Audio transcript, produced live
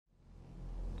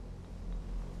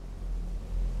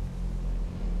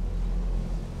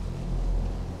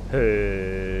Hello,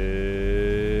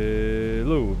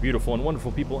 beautiful and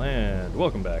wonderful people, and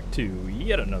welcome back to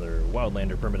yet another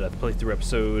Wildlander PERMADEATH playthrough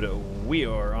episode. We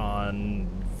are on,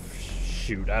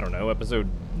 shoot, I don't know, episode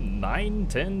 9,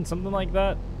 10, something like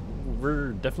that.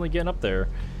 We're definitely getting up there.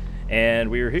 And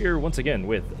we are here once again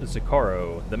with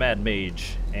Zakaro, the Mad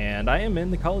Mage, and I am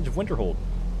in the College of Winterhold.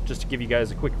 Just to give you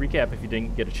guys a quick recap, if you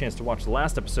didn't get a chance to watch the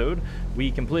last episode, we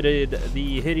completed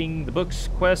the Hitting the Books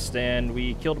quest, and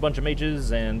we killed a bunch of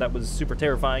mages, and that was super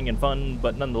terrifying and fun,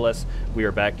 but nonetheless, we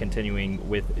are back continuing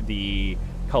with the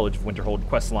College of Winterhold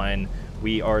quest line.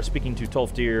 We are speaking to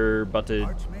Tolfdir, about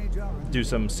to do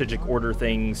some Sigic Order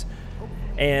things,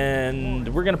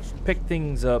 and we're going to pick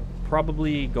things up,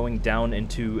 probably going down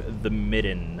into the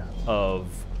midden of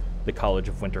the College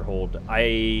of Winterhold.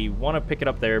 I want to pick it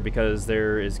up there because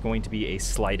there is going to be a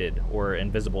slighted or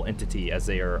invisible entity, as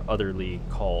they are otherwise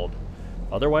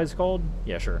called?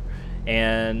 Yeah, sure.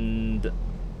 And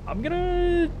I'm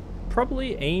gonna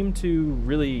probably aim to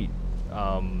really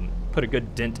put a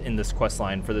good dent in this quest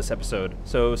line for this episode.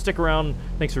 So stick around.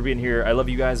 Thanks for being here. I love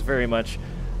you guys very much.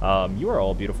 You are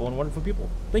all beautiful and wonderful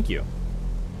people. Thank you.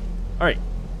 Alright.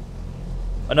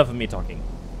 Enough of me talking.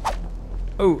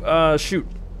 Oh, shoot.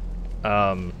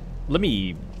 Let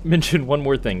me mention one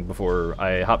more thing before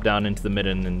I hop down into the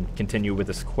midden and continue with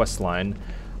this quest line.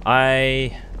 Do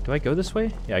I go this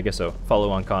way? Yeah, I guess so. Follow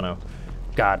Ancano.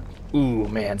 God, ooh,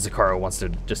 man, Zakaro wants to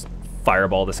just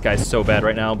fireball this guy so bad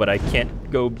right now, but I can't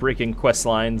go breaking quest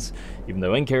lines. Even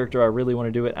though in character I really want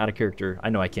to do it, out of character, I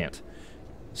know I can't.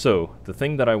 So, the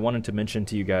thing that I wanted to mention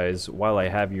to you guys while I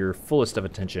have your fullest of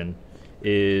attention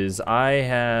is I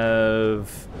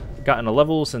have gotten a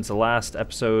level since the last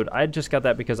episode. I just got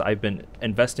that because I've been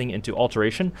investing into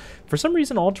alteration. For some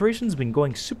reason, alteration's been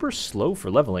going super slow for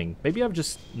leveling. Maybe I've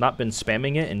just not been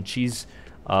spamming it, and she's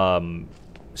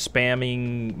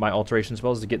spamming my alteration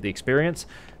spells to get the experience.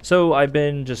 So I've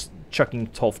been just chucking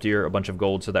Tolfdir a bunch of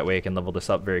gold so that way I can level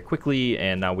this up very quickly,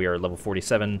 and now we are level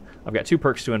 47. I've got 2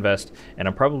 perks to invest, and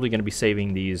I'm probably going to be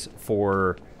saving these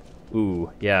for...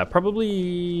 Ooh, yeah,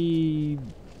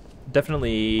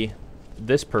 definitely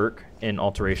this perk in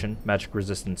Alteration, Magic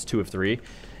Resistance 2 of 3,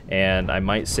 and I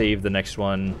might save the next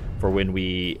one for when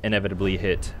we inevitably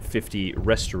hit 50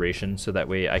 Restoration, so that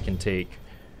way I can take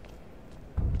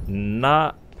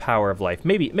not Power of Life.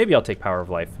 Maybe I'll take Power of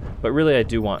Life, but really I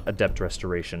do want Adept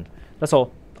Restoration. That's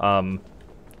all.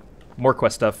 More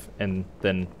quest stuff, and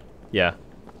then, yeah,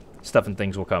 stuff and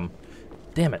things will come.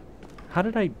 Damn it. How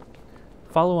did I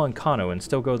follow Ancano and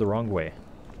still go the wrong way?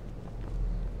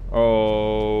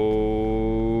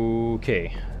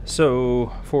 Okay,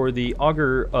 so for the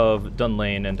Augur of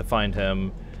Dunlane and to find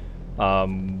him,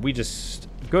 we just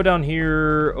go down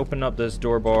here, open up this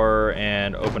door bar,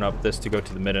 and open up this to go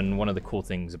to the midden. One of the cool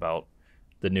things about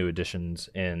the new additions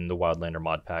in the Wildlander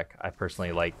mod pack, I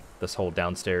personally like this whole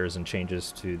downstairs and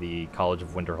changes to the College of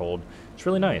Winterhold. It's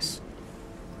really nice.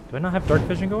 Do I not have dark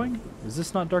vision going? Is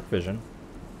this not dark vision?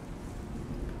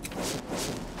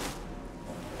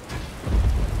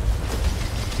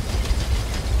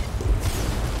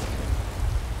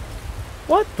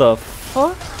 What the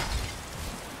fuck?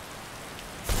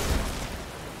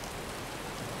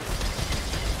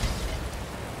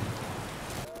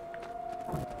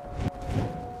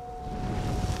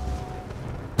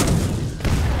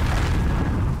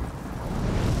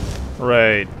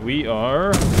 Right, we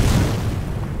are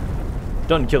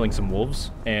done killing some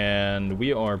wolves, and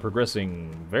we are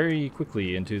progressing very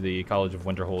quickly into the College of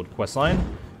Winterhold questline.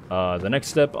 The next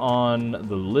step on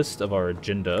the list of our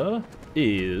agenda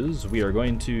is we are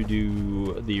going to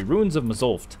do the Ruins of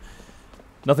Mazulft.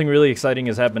 Nothing really exciting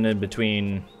has happened in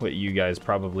between what you guys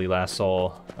probably last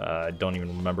saw. I don't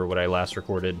even remember what I last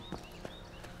recorded.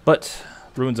 But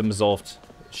Ruins of Mazulft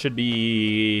should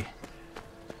be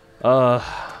a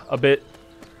bit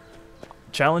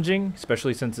challenging,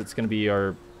 especially since it's going to be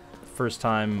our first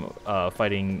time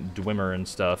fighting Dwemer and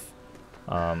stuff.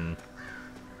 That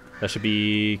should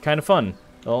be kind of fun.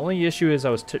 The only issue is I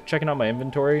was checking out my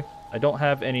inventory. I don't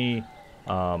have any...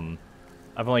 I've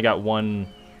only got 1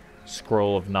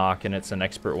 scroll of knock, and it's an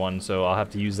expert one, so I'll have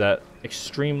to use that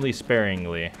extremely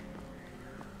sparingly.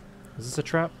 Is this a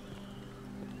trap?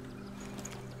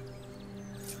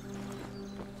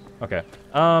 Okay.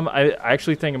 I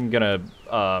actually think I'm gonna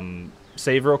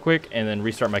save real quick and then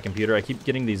restart my computer. I keep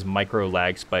getting these micro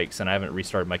lag spikes, and I haven't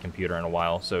restarted my computer in a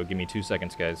while, so give me 2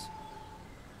 seconds, guys.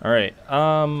 Alright,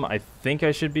 I think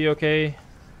I should be okay.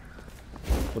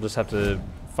 We'll just have to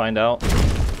find out.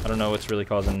 I don't know what's really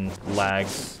causing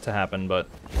lags to happen, but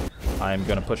I'm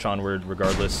gonna push onward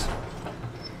regardless.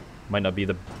 Might not be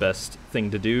the best thing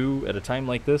to do at a time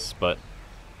like this, but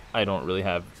I don't really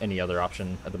have any other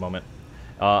option at the moment.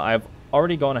 I've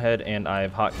already gone ahead and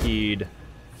I've hotkeyed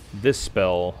this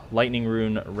spell, Lightning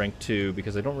Rune rank 2,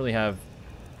 because I don't really have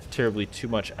terribly too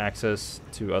much access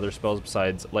to other spells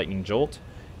besides Lightning Jolt.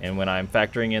 And when I'm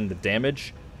factoring in the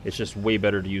damage, it's just way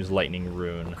better to use Lightning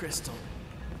Rune. Crystal.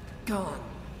 Gone.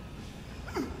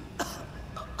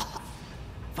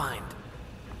 Find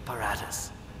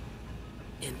Paratus.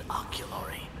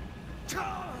 Inoculary.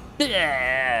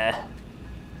 Yeah.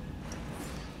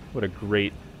 What a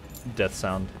great death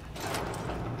sound.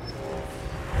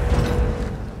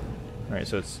 Alright,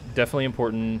 so it's definitely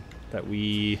important that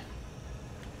we...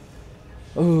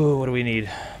 Oh, what do we need?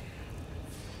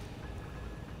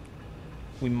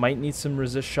 We might need some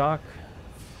resist shock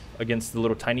against the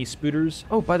little tiny spooters.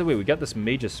 Oh, by the way, we got this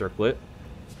Mage's Circlet.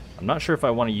 I'm not sure if I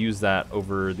want to use that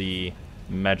over the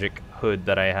magic hood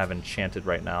that I have enchanted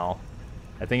right now.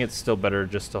 I think it's still better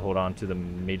just to hold on to the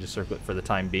Mage's Circlet for the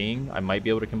time being. I might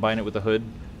be able to combine it with the hood,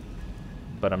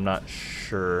 but I'm not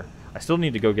sure. I still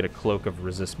need to go get a Cloak of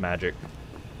Resist Magic.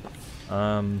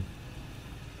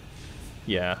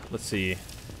 Yeah, let's see.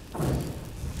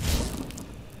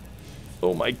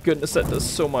 Oh my goodness, that does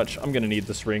so much. I'm gonna need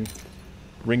this ring.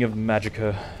 Ring of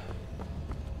Magicka.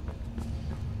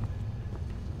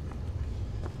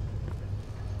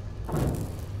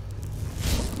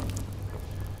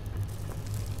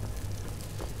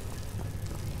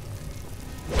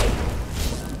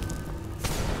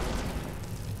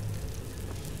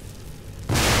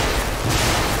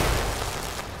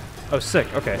 Oh,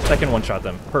 sick. Okay, that can one-shot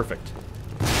them. Perfect.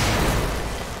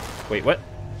 Wait, what?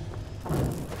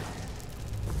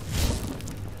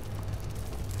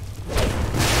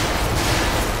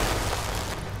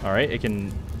 Alright, it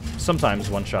can sometimes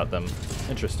one-shot them.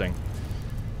 Interesting.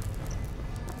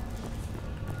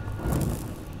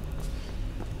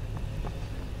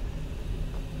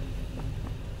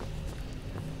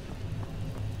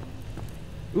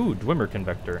 Ooh, Dwemer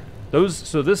Convector.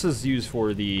 So this is used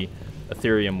for the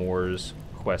Ethereum Wars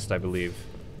quest, I believe.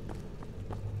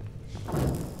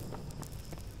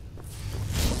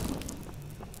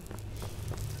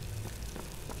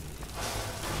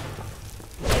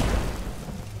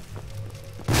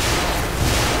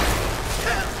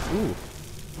 Ooh.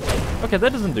 Okay,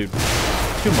 that doesn't do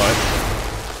too much.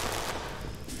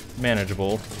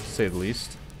 Manageable, to say the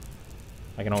least.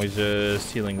 I can always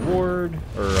just Healing Ward,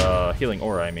 or Healing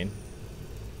Aura, I mean.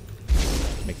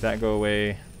 Make that go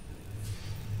away.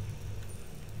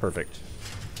 Perfect.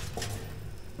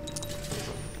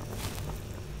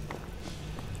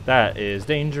 That is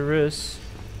dangerous.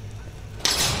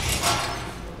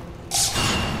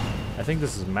 I think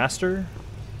this is Master.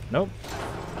 Nope.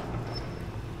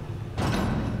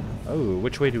 Oh,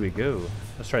 which way do we go?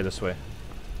 Let's try this way.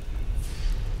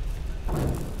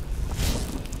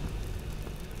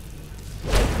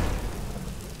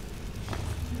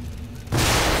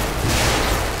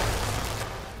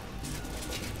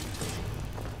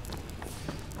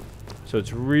 So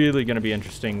it's really going to be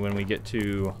interesting when we get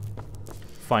to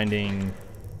finding...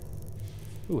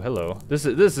 Ooh, hello. This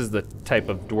is the type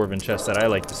of dwarven chest that I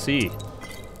like to see.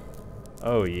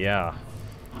 Oh, yeah.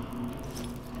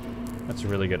 That's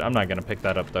really good. I'm not going to pick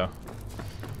that up, though.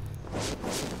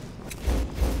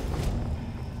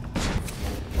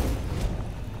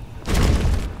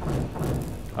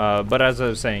 But as I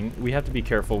was saying, we have to be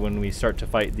careful when we start to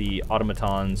fight the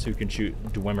automatons who can shoot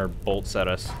Dwemer bolts at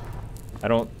us. I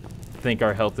don't think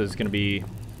our health is going to be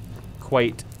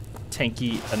quite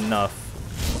tanky enough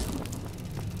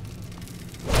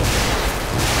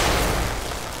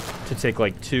to take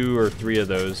like 2 or 3 of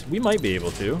those. We might be able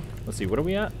to. Let's see, what are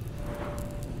we at?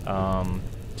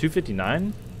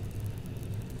 259?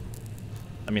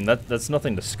 I mean, that's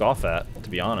nothing to scoff at, to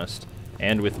be honest.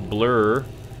 And with Blur,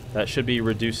 that should be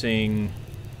reducing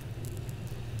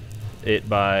it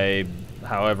by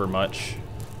however much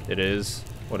it is.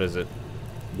 What is it?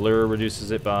 Blur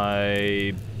reduces it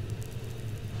by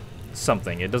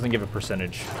something. It doesn't give a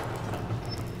percentage.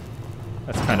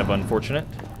 That's kind of unfortunate.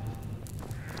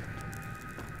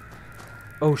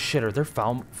 Oh shit, are there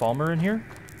Falmer in here?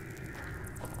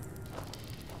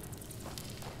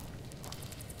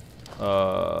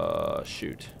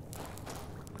 Shoot.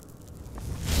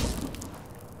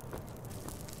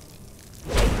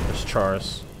 There's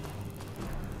Charis.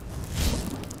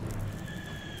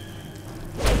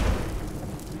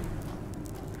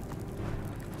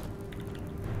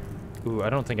 Ooh, I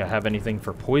don't think I have anything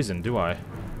for poison, do I?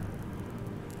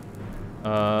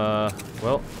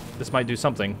 Well, this might do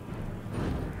something.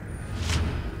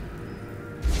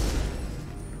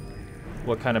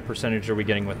 What kind of percentage are we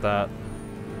getting with that?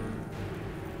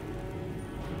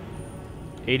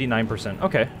 89%.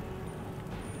 Okay,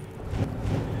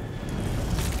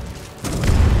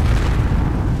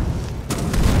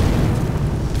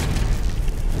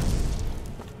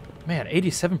 Man,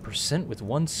 87% with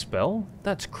one spell?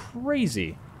 That's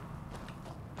crazy.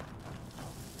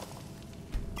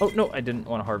 Oh, no, I didn't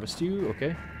want to harvest you.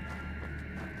 Okay.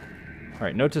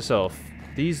 Alright, note to self.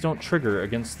 These don't trigger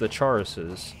against the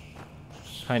Charuses.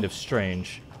 Kind of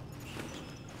strange.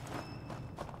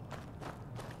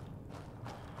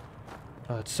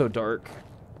 Oh, it's so dark.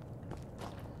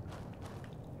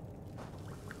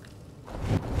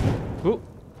 Ooh.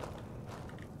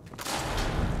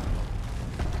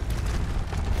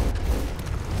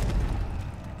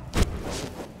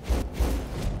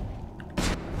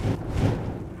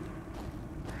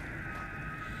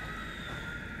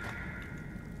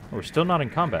 We're still not in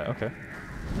combat, okay.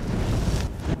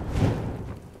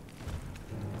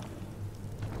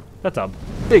 That's a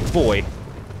big boy.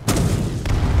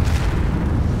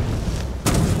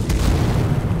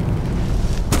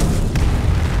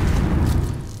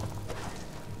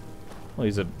 Well,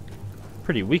 he's a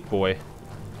pretty weak boy.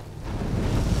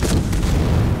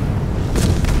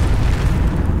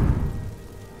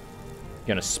 You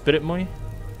gonna spit at me?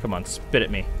 Come on, spit at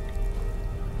me.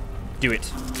 Do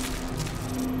it.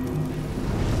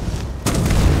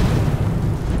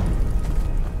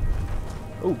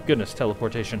 Oh, goodness,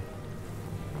 teleportation.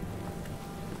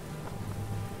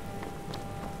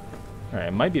 Alright, I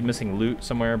might be missing loot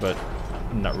somewhere, but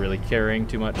I'm not really caring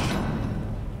too much.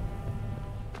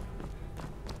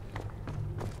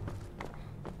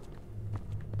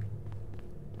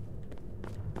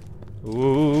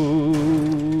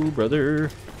 Ooh,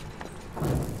 brother.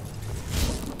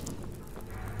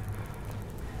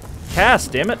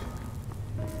 Cast, damn it.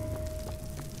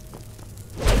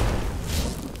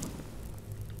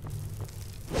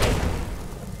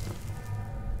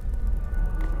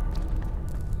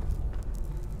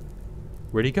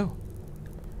 Where'd he go?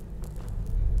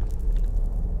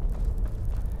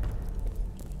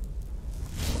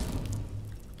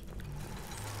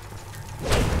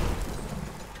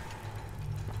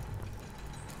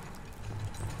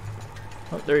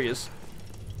 Oh, there he is.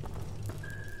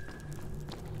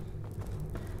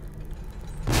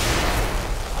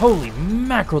 Holy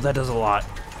mackerel, that does a lot.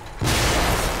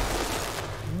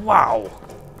 Wow.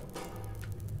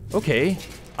 Okay,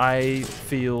 I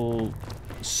feel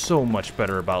so much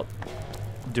better about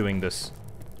doing this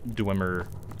Dwemer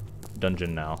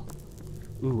dungeon now.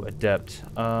 Ooh, adept.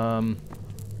 Damn,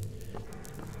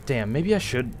 maybe I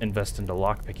should invest into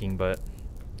lockpicking, but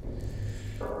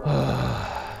I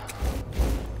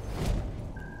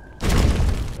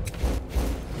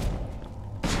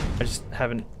just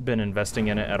haven't been investing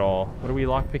in it at all. What are we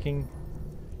lockpicking?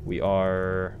 We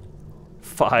are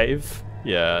 5.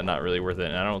 Yeah, not really worth it.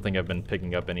 And I don't think I've been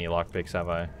picking up any lockpicks, have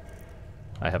I?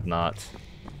 I have not.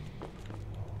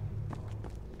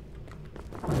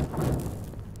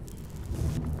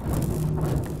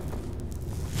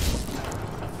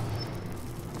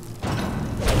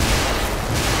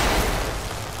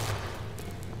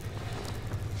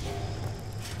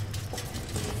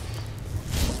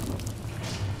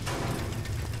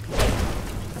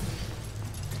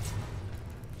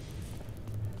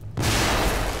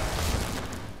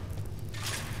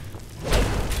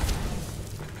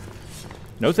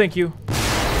 No, thank you.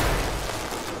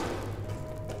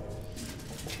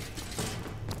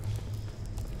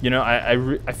 You know,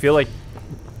 I feel like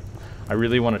I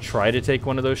really want to try to take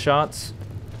one of those shots,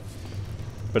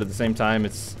 but at the same time,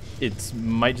 it's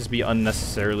might just be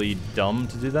unnecessarily dumb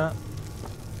to do that.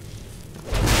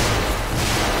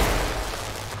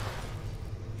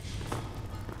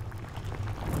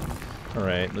 All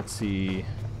right, let's see.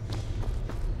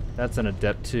 That's an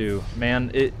adept too,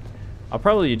 man. I'll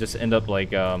probably just end up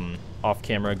like off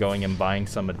camera going and buying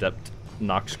some adept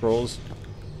Nox scrolls.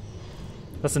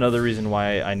 That's another reason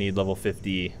why I need level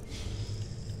 50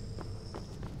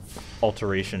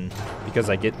 alteration, because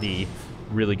I get the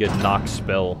really good Nox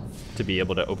spell to be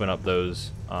able to open up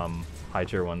those high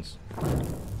tier ones.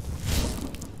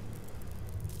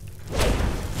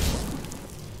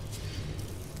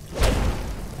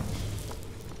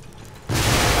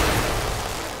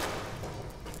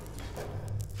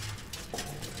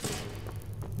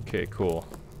 Okay, cool.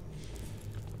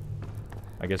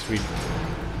 I guess we...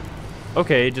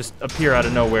 Okay, just appear out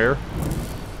of nowhere.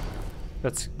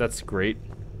 That's great.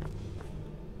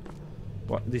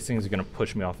 What, these things are gonna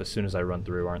push me off as soon as I run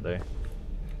through, aren't they?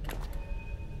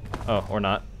 Oh, or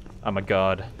not. I'm a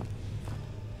god.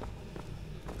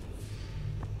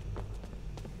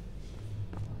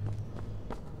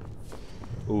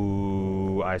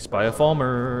 Ooh, I spy a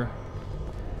Falmer.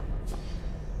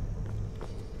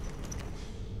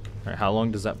 Alright, how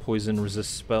long does that poison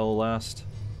resist spell last?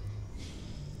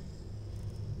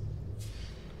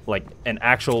 Like, an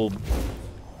actual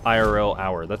IRL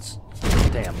hour. That's...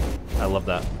 Damn. I love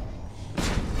that.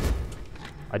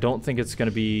 I don't think it's going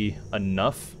to be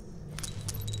enough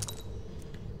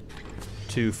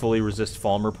to fully resist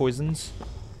Falmer poisons,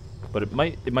 but it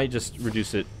might just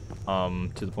reduce it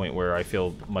to the point where I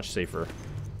feel much safer.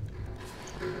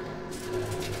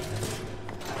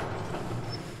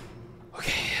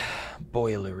 Okay,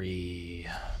 boilery.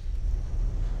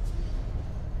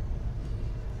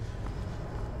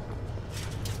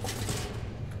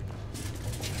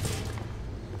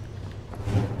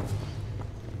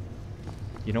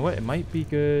 You know what? It might be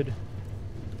good.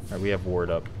 All right, we have ward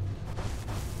up.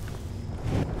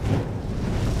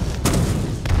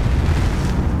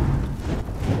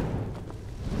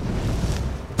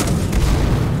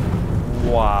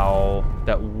 Wow,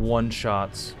 that one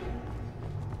shots.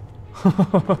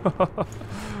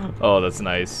 Oh, that's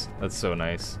nice. That's so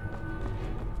nice.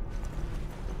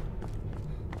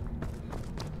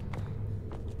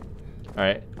 All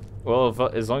right. Well,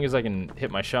 as long as I can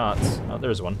hit my shots. Oh,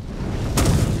 there's one.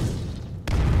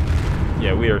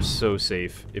 Yeah, we are so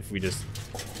safe if we just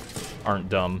aren't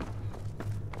dumb.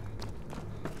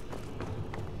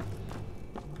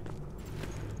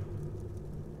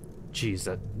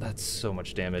 Jeez, that's so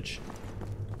much damage.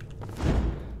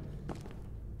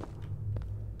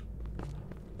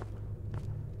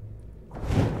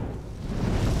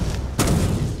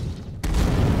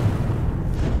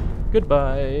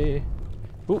 Goodbye.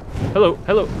 Ooh, hello,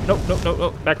 hello. No, no, no, no.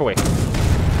 Back away.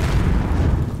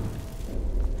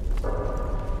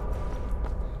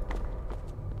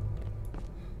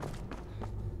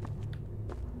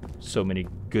 So many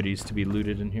goodies to be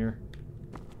looted in here.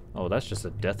 Oh, that's just a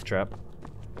death trap.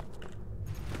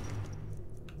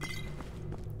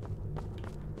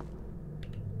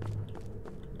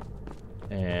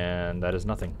 And that is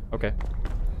nothing. Okay.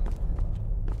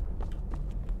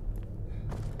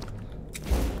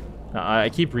 Now, I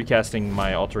keep recasting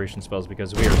my alteration spells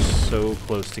because we are so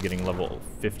close to getting level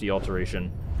 50 alteration.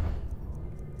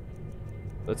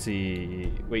 Let's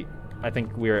see. Wait, I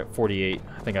think we're at 48.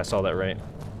 I think I saw that right.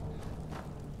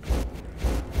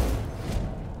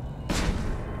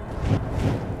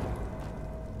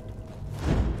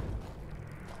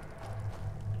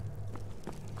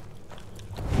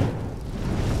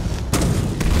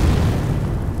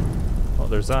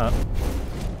 There's that.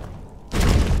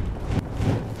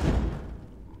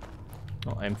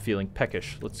 Oh, I'm feeling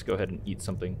peckish. Let's go ahead and eat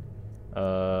something.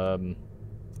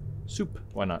 Soup.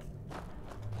 Why not?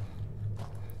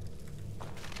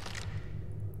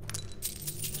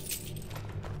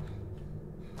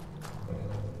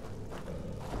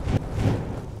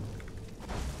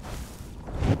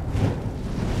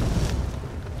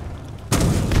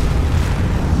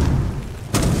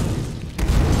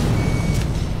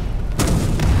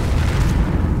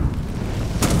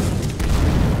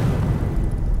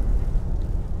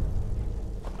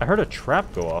 I heard a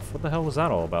trap go off. What the hell was that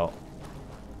all about?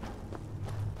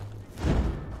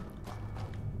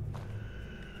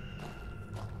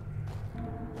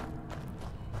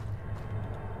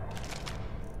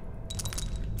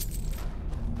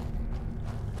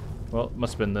 Well, it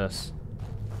must have been this.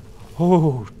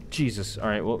 Oh, Jesus.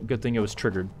 Alright, well, good thing it was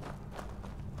triggered.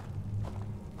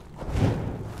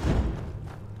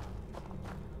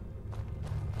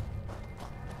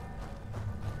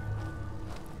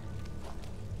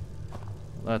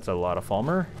 That's a lot of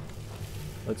Falmer.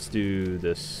 Let's do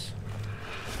this.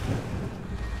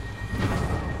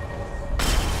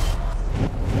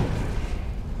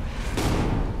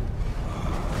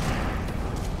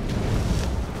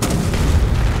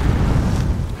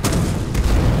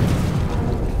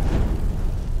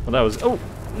 Well, that was... Oh!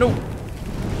 No!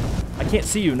 I can't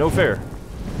see you. No fair.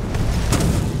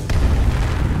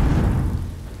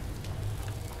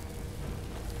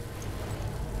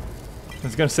 I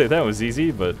was gonna say that was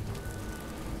easy, but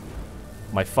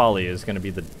my folly is gonna be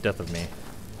the death of me.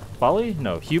 Folly?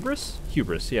 No, hubris?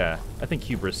 Hubris, yeah. I think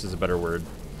hubris is a better word.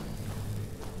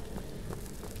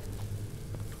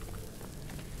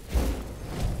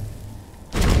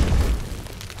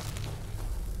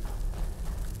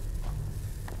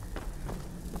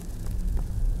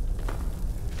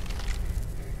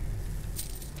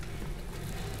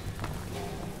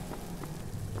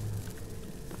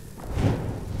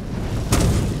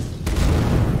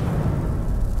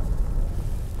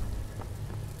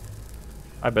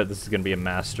 I bet this is gonna be a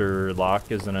master lock,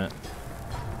 isn't it?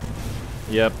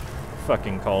 Yep.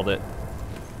 Fucking called it.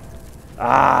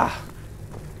 Ah!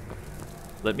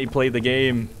 Let me play the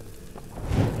game.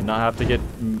 And not have to get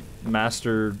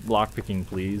master lockpicking,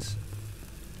 please.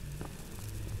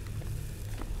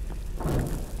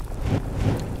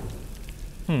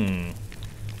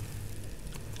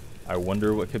 I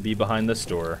wonder what could be behind this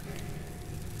door.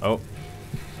 Oh.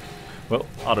 Well,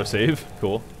 autosave.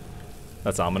 Cool.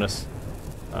 That's ominous.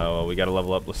 Well, we gotta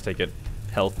level up. Let's take it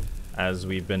health, as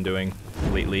we've been doing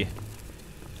lately.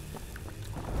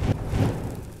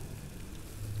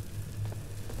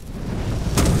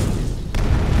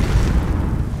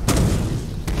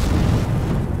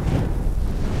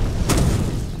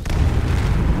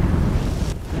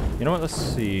 You know what? Let's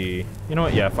see. You know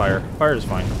what? Yeah, fire. Fire is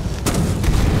fine.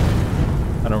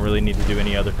 I don't really need to do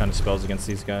any other kind of spells against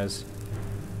these guys.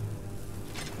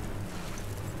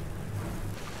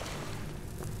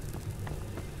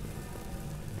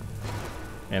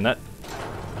 And that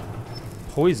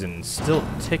poison's still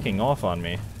ticking off on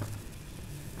me.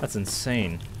 That's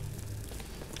insane.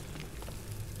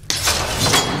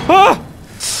 Ah!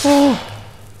 Oh!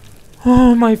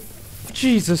 Oh my...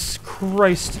 Jesus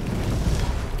Christ.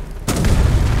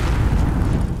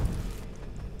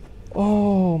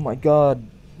 Oh my God.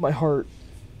 My heart.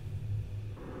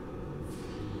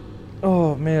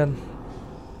 Oh man.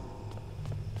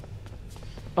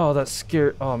 Oh, that's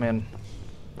scary. Oh man.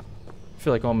 I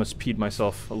feel like I almost peed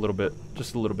myself a little bit,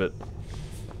 just a little bit.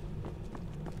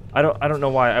 I don't know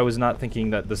why I was not thinking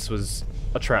that this was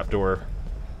a trapdoor.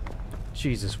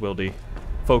 Jesus, Wildy.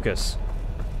 Focus.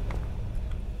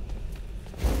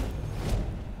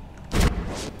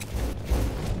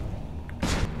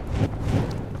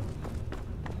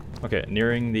 Okay,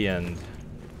 nearing the end.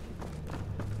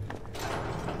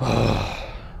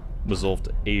 Resolved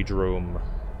Age Rome.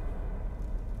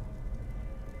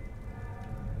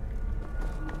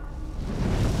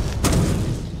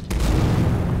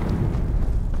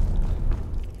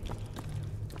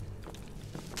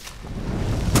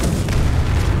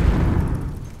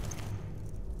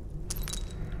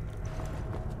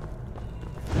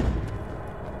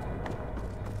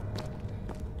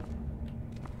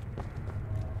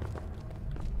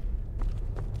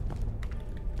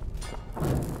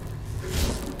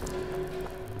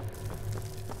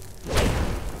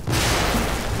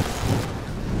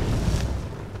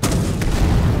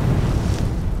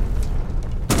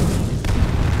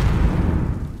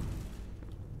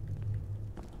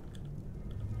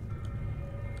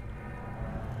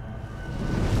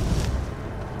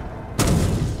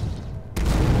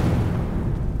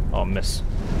 Oh, miss.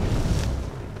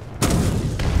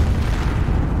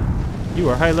 You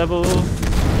are high level.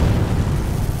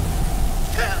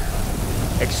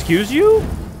 Excuse you?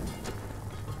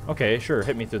 Okay, sure,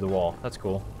 hit me through the wall. That's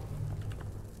cool.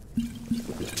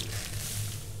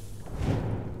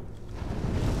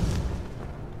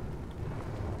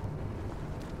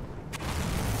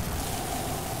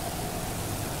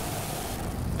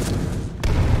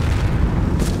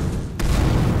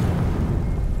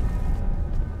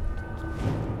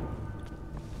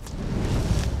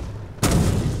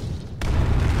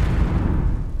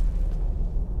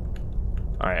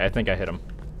 Alright, I think I hit him.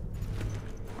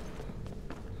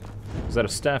 Was that a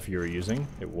staff you were using?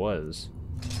 It was.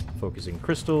 Focusing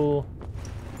crystal.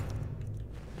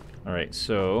 Alright,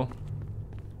 so...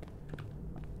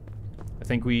 I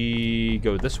think we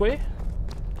go this way?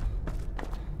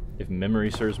 If memory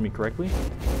serves me correctly.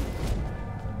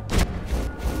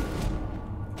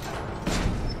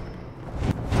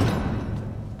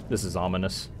 This is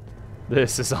ominous.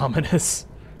 This is ominous.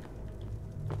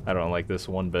 I don't like this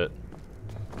one bit.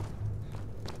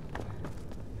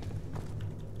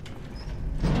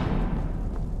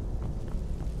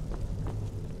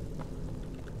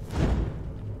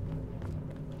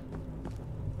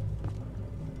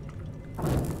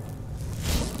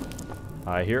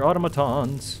 I hear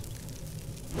automatons.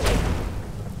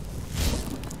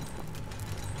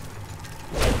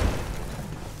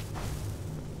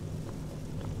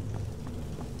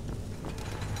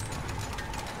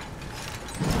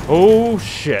 Oh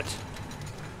shit.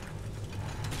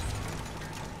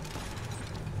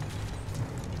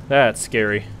 That's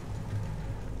scary.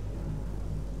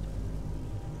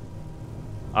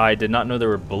 I did not know there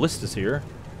were ballistas here.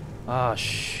 Ah,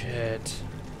 shit.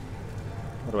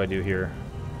 What do I do here?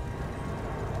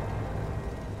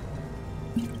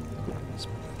 Let's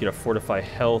get a fortify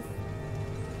health.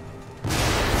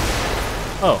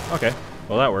 Oh, okay.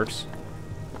 Well, that works.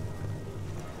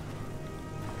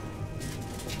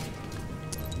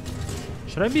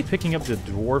 Should I be picking up the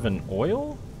dwarven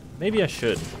oil? Maybe I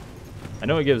should. I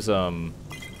know it gives, what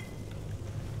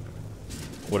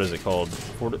is it called?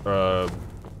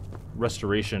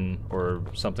 Restoration or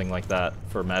something like that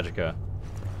for magicka.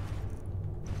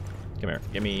 Come here,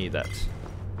 give me that.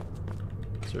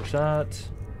 Search that.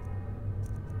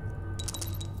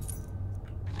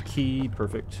 Key,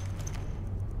 perfect.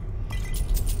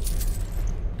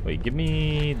 Wait, give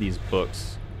me these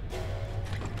books.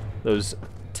 Those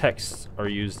texts are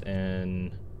used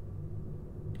in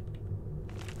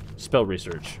spell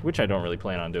research, which I don't really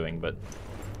plan on doing, but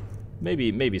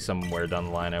maybe somewhere down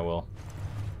the line I will.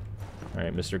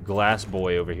 Alright, Mr. Glass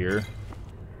Boy over here.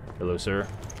 Hello, sir.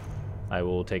 I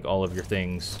will take all of your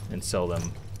things and sell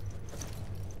them.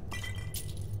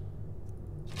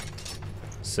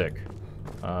 Sick.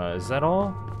 Is that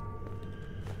all?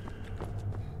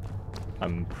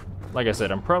 Like I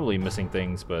said, I'm probably missing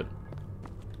things, but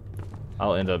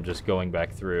I'll end up just going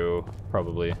back through,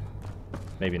 probably.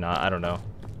 Maybe not, I don't know.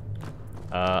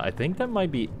 I think that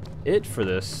might be it for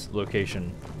this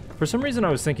location. For some reason I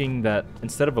was thinking that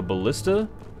instead of a ballista,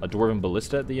 a dwarven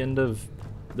ballista at the end of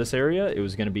this area, it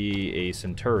was going to be a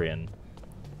centurion.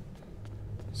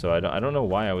 So I don't know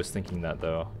why I was thinking that,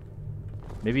 though.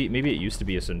 Maybe it used to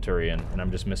be a centurion, and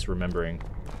I'm just misremembering.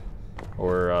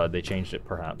 Or they changed it,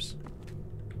 perhaps.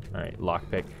 Alright,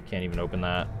 lockpick. Can't even open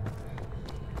that.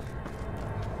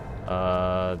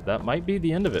 That might be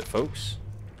the end of it, folks.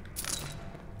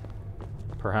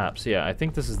 Perhaps, yeah, I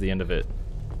think this is the end of it.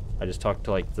 I just talked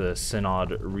to, like, the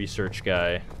Synod research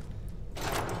guy.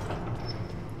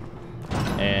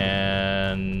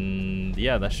 And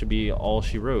yeah, that should be all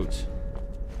she wrote.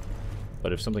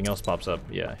 But if something else pops up,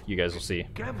 yeah, you guys will see.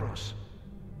 Gavros,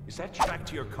 is that you back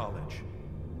to your college?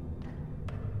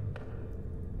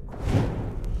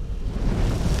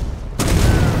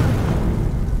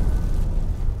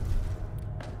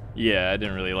 Yeah, I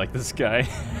didn't really like this guy.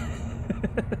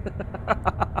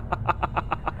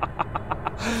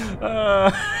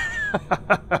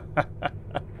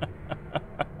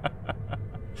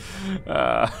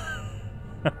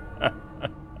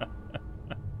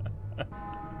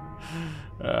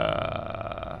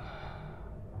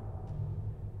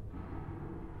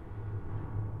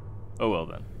 Oh well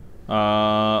then.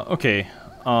 Okay.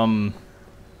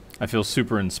 I feel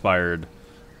super inspired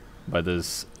by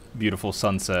this beautiful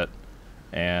sunset,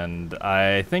 and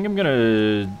I think I'm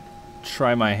gonna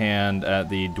try my hand at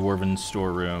the dwarven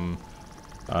storeroom.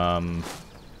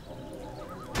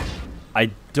 I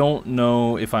don't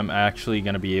know if I'm actually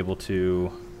gonna be able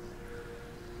to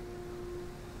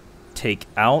take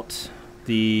out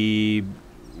the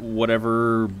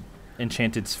whatever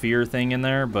enchanted sphere thing in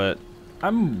there, but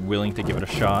I'm willing to give it a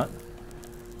shot.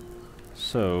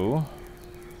 So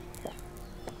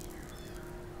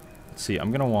let's see,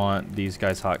 I'm gonna want these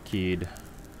guys hotkeyed.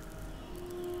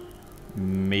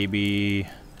 Maybe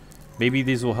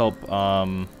these will help.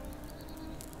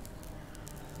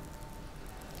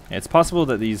 It's possible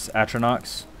that these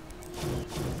Atronachs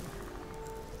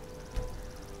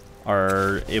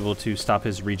are able to stop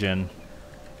his regen.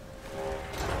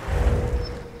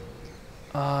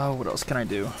 What else can I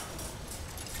do?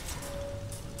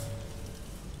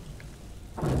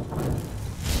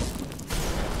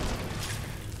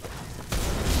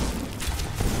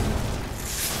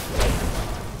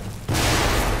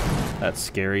 That's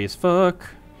scary as fuck.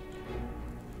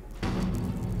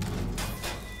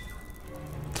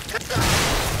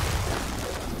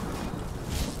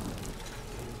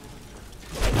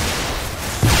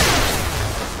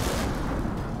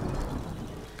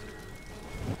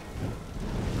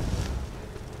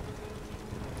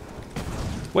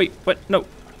 Wait, what? No.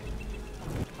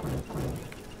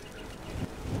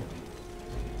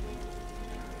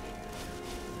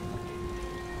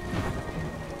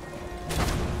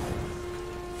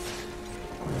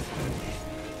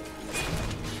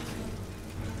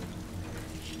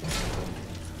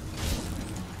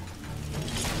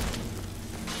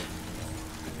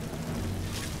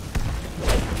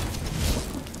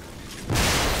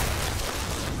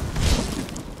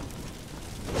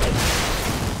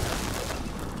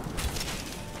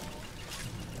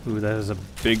 Ooh, that is a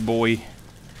big boy.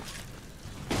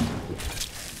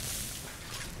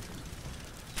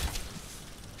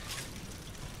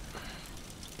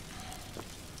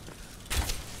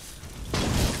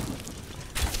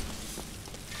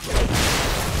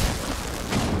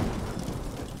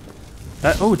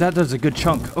 That does a good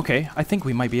chunk. Okay, I think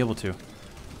we might be able to.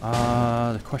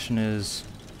 The question is,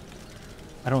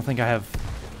 I don't think I have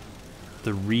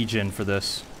the regen for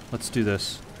this. Let's do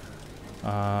this.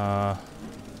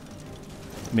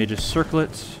 Mage's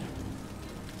Circlet.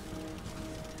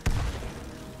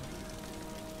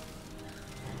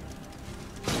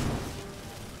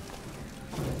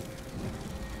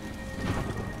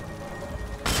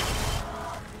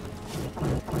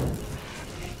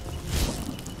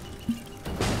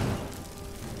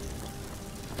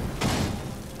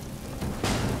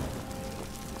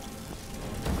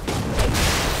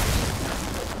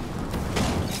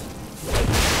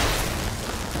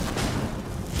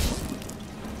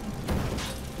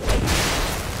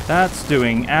 That's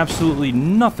doing absolutely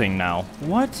nothing now.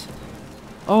 What?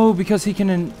 Oh, because he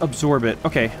can absorb it.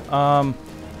 Okay,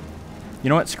 you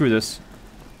know what? Screw this.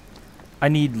 I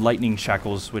need lightning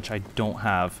shackles, which I don't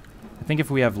have. I think if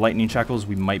we have lightning shackles,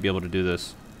 we might be able to do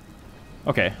this.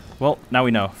 Okay, well, now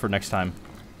we know for next time.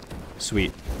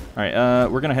 Sweet.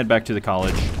 Alright, we're gonna head back to the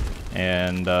college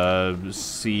and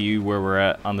see where we're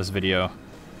at on this video.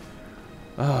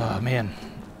 Oh, man.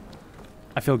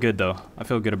 I feel good, though. I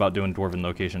feel good about doing dwarven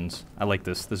locations. I like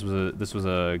this. This was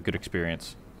a good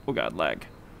experience. Oh god, lag.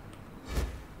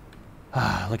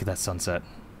 Ah, look at that sunset.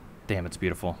 Damn, it's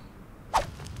beautiful.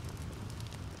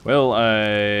 Well,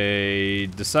 I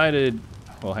decided...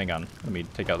 Well, hang on. Let me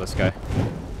take out this guy.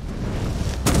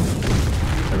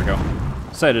 There we go.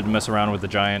 Decided to mess around with the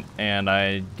giant, and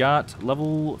I got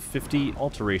level 50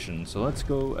 alteration. So let's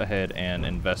go ahead and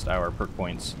invest our perk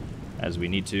points as we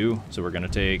need to. So we're going to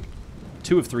take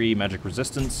 2 of 3 magic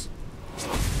resistance,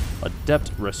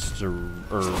 adept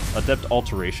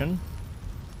alteration,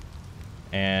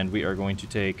 and we are going to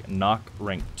take knock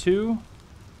rank 2.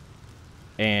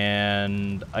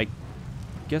 And I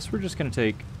guess we're just going to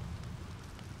take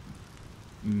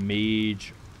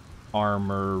mage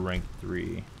armor rank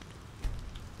 3.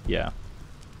 Yeah.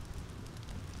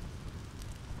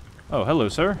 Oh, hello,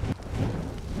 sir.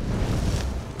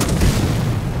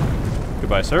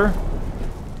 Goodbye, sir.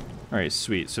 Alright,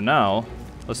 sweet. So now,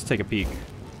 let's take a peek.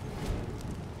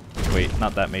 Wait,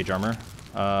 not that mage armor.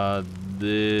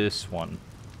 This one.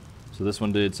 So this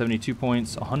one did 72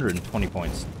 points, 120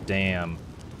 points. Damn.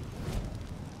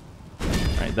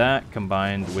 Alright, that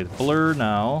combined with blur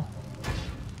now.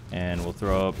 And we'll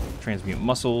throw up transmute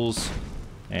muscles.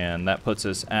 And that puts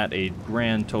us at a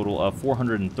grand total of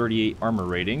 438 armor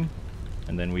rating.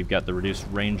 And then we've got the reduced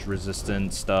range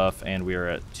resistance stuff, and we are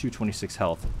at 226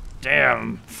 health.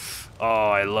 Damn! Oh,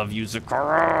 I love you,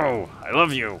 Zakaro! I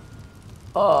love you!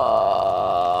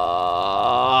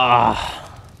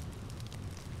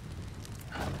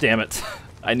 Damn it.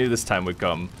 I knew this time would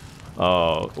come.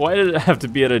 Oh, why did it have to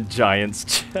be at a giant's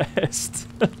chest?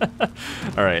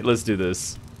 Alright, let's do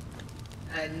this.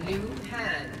 A new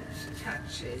hand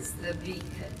touches the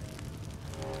beacon.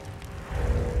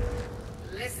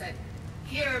 Listen,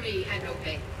 hear me and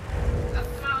obey. A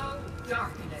foul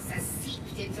darkness has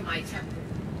seeped into my temple.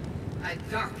 A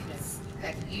darkness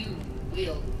that you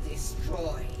will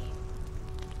destroy.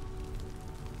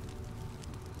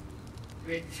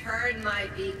 Return my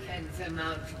beacon to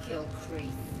Mount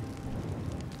Kilcreath.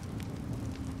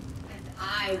 And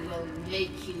I will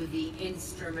make you the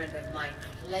instrument of my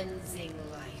cleansing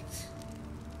light.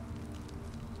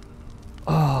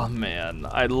 Oh man,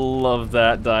 I love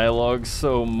that dialogue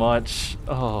so much.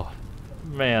 Oh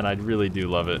man, I really do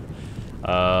love it.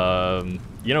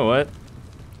 You know what?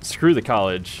 Screw the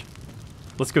college.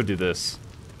 Let's go do this.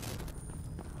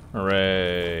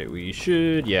 Alright, we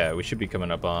should be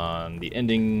coming up on the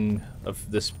ending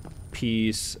of this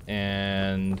piece,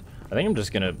 and I think I'm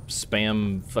just gonna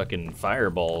spam fucking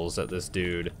fireballs at this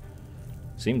dude.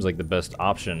 Seems like the best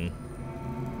option.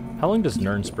 How long does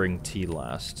Nurnspring tea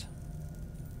last?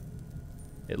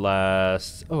 It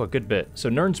lasts, oh, a good bit. So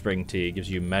Nurnspring tea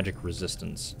gives you magic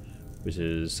resistance, which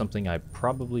is something I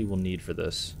probably will need for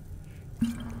this.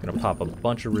 Gonna pop a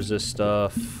bunch of resist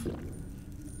stuff.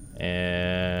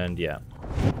 And yeah.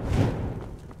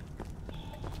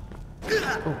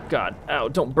 Oh god, ow,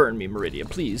 don't burn me, Meridia,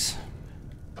 please.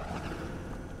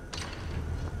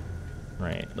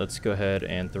 Right, let's go ahead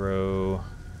and throw...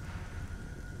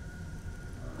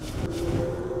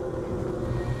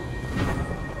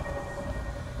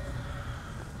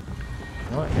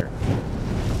 Oh, here.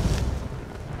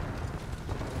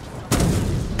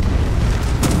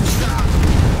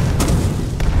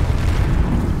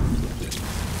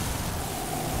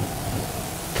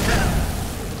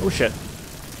 Oh shit.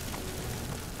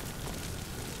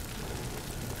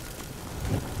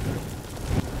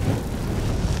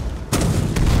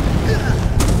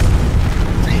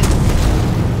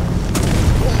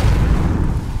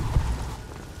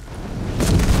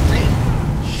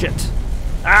 Shit.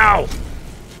 Ow!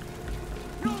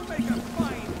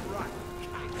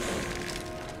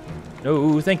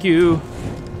 No, thank you.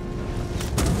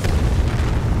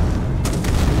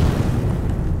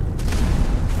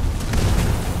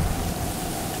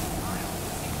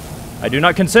 I do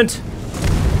not consent.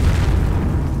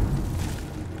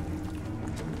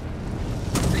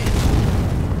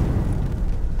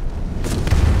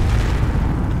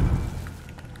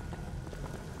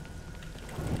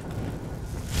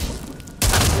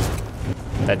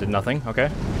 That did nothing,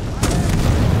 okay.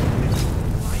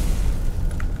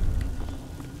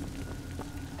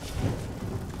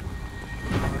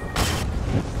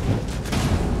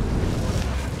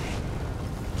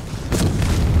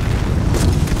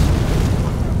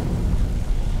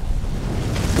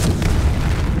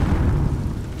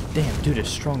 is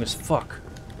strong as fuck.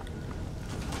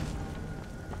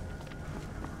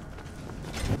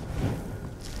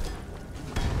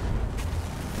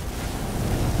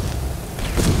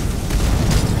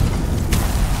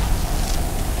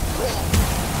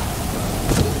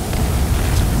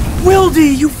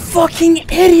 Wildy, you fucking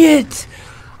idiot!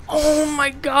 Oh my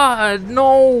god,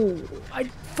 no! I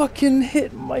fucking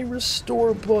hit my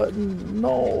restore button,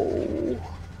 no!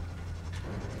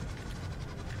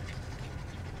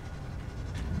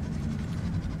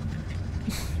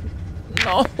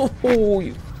 No,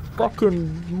 you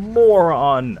fucking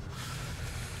moron!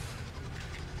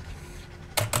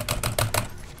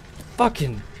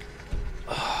 Fucking...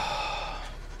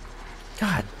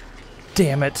 God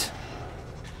damn it.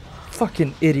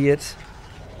 Fucking idiot.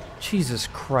 Jesus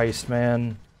Christ,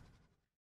 man.